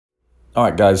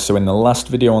Alright guys, so in the last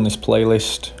video on this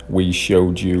playlist, we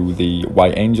showed you the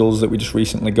white angels that we just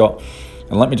recently got.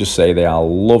 And let me just say, they are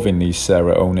loving these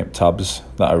Sarah Onip tabs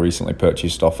that I recently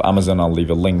purchased off Amazon. I'll leave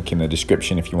a link in the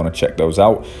description if you want to check those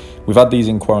out. We've had these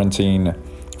in quarantine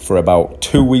for about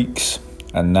 2 weeks,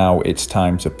 and now it's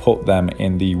time to put them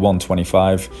in the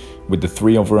 125 with the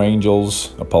 3 other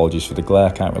angels. Apologies for the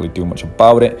glare, can't really do much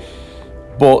about it.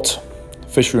 But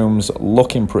fish room's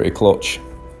looking pretty clutch.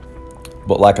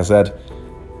 But like I said,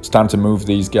 it's time to move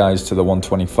these guys to the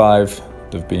 125.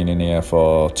 They've been in here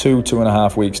for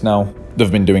 2.5 weeks now.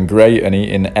 They've been doing great and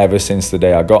eating ever since the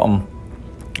day I got them.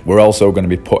 We're also going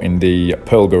to be putting the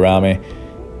pearl gourami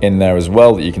in there as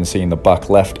well, that you can see in the back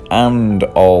left, and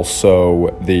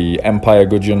also the Empire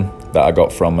gudgeon that I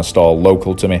got from a stall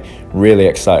local to me. Really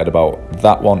excited about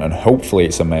that one, and hopefully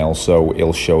it's a male, so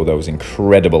it'll show those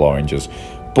incredible oranges.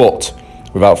 But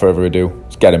without further ado,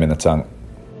 let's get him in the tank.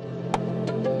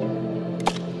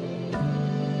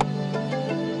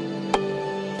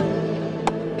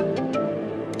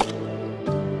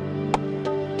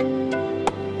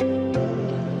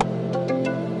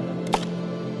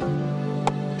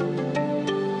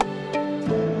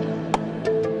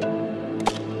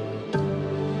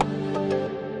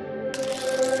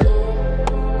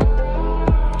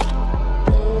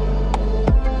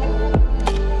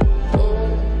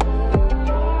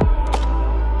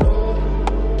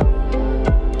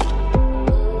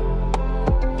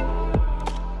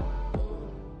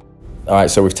 Alright,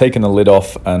 so we've taken the lid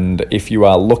off, and if you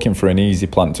are looking for an easy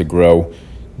plant to grow,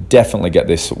 definitely get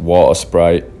this water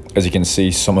sprite. As you can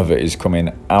see, some of it is coming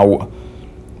out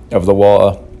of the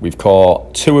water. We've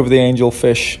caught 2 of the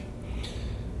angelfish,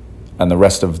 and the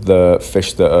rest of the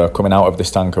fish that are coming out of this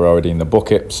tank are already in the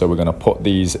bucket. So we're going to put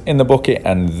these in the bucket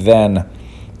and then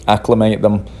acclimate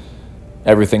them.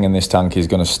 Everything in this tank is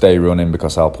going to stay running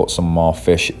because I'll put some more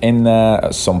fish in there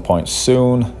at some point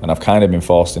soon, and I've kind of been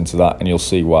forced into that, and you'll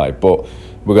see why. But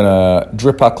we're going to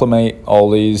drip acclimate all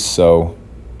these, so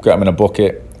get them in a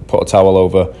bucket, put a towel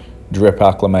over, drip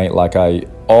acclimate like I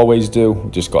always do.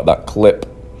 Just got that clip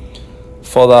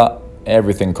for that,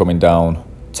 everything coming down,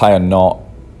 tie a knot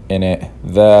in it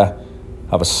there,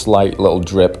 have a slight little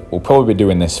drip. We'll probably be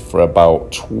doing this for about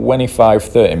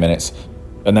 25-30 minutes.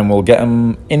 And then we'll get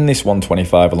them in this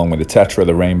 125 along with the tetra,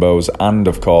 the rainbows, and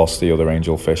of course the other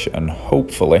angelfish, and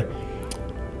hopefully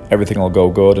everything will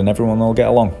go good and everyone will get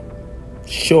along.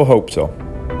 Sure hope so.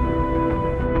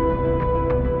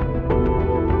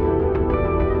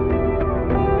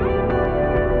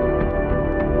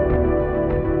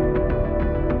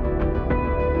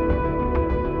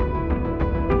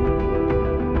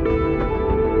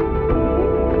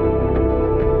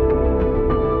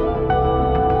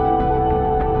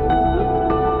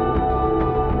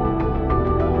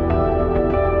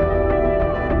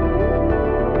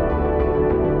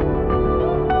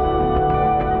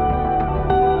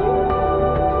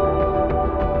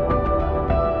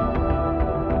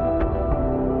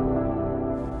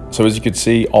 So as you could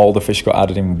see, all the fish got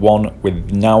added in one. We're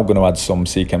now going to add some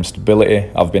sea chem stability.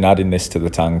 I've been adding this to the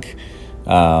tank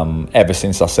ever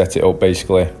since I set it up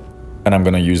basically, and I'm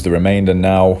going to use the remainder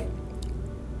now,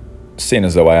 seeing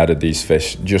as though I added these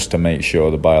fish just to make sure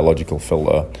the biological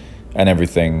filter and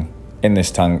everything in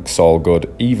this tank's all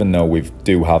good, even though we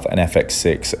do have an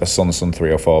FX6, a Sun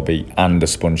 304B and a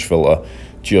sponge filter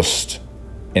just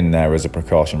in there as a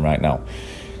precaution right now.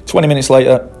 20 minutes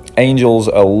later, angels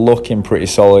are looking pretty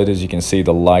solid. As you can see,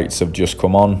 the lights have just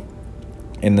come on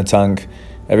in the tank.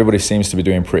 Everybody seems to be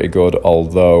doing pretty good,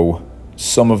 although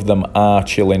some of them are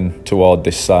chilling toward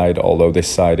this side, although this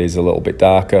side is a little bit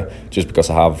darker just because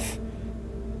I have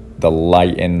the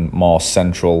lighting more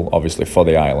central, obviously, for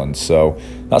the island. So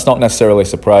that's not necessarily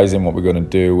surprising. What we're going to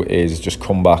do is just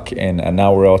come back in an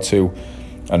hour or two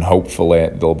and hopefully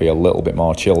they'll be a little bit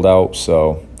more chilled out.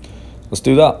 So let's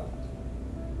do that.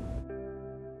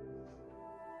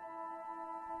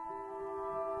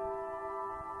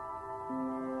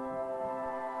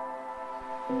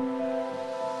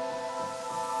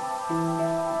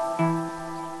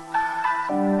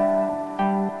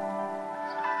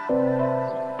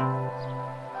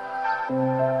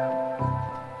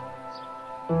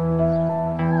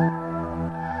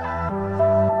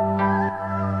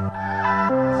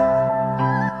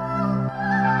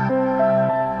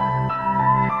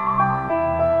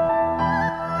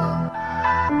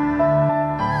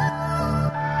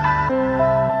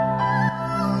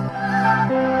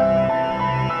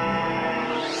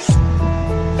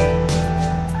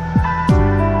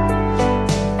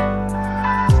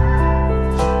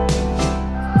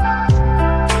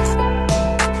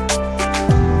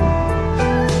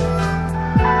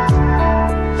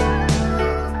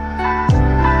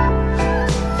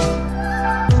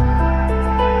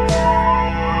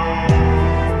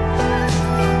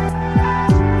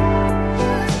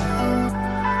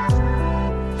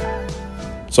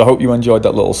 So I hope you enjoyed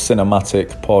that little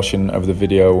cinematic portion of the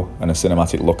video and a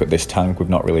cinematic look at this tank. We've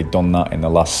not really done that in the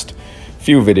last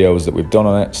few videos that we've done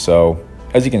on it. So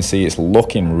as you can see, it's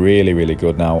looking really, really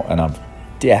good now, and I'm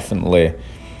definitely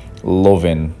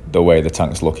loving the way the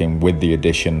tank's looking with the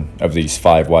addition of these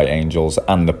 5 white angels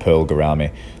and the pearl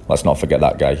gourami. Let's not forget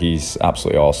that guy, he's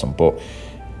absolutely awesome. But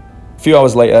a few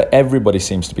hours later, everybody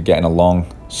seems to be getting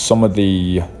along. Some of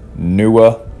the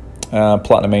newer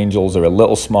platinum angels are a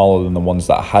little smaller than the ones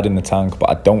that I had in the tank, but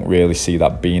I don't really see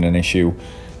that being an issue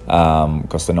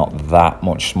because they're not that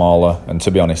much smaller. And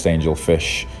to be honest,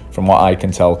 angelfish, from what I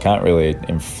can tell, can't really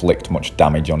inflict much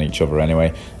damage on each other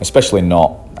anyway, especially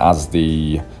not as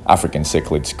the African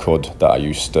cichlids could that I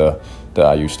used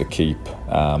to keep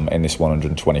in this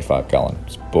 125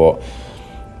 gallons. But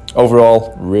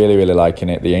overall, really, really liking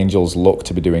it. The angels look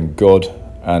to be doing good,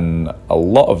 and a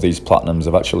lot of these platinums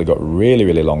have actually got really,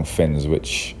 really long fins,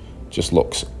 which just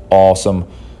looks awesome.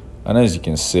 And as you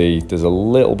can see, there's a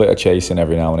little bit of chasing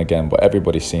every now and again, but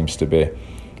everybody seems to be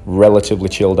relatively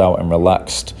chilled out and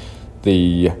relaxed.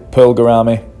 The pearl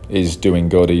gourami is doing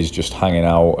good. He's just hanging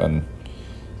out and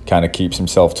kind of keeps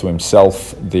himself to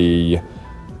himself. The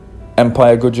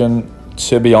empire gudgeon,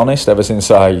 to be honest, ever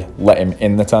since I let him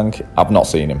in the tank, I've not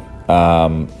seen him.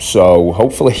 So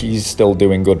hopefully he's still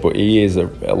doing good, but he is a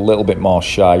little bit more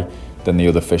shy than the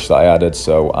other fish that I added,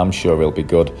 so I'm sure he'll be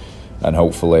good. And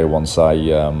hopefully once I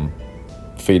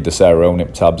feed the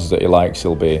Ceronip tabs that he likes,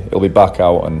 he'll be back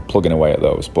out and plugging away at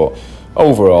those. But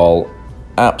overall,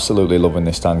 absolutely loving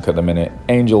this tank at the minute.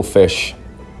 Angelfish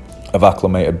have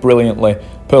acclimated brilliantly,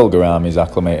 pearl gourami's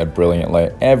acclimated brilliantly,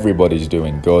 everybody's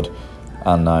doing good,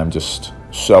 and I'm just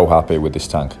so happy with this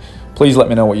tank. Please let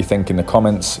me know what you think in the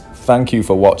comments. Thank you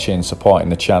for watching, supporting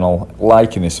the channel,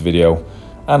 liking this video,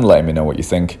 and letting me know what you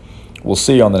think. We'll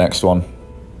see you on the next one,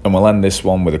 and we'll end this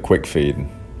one with a quick feed.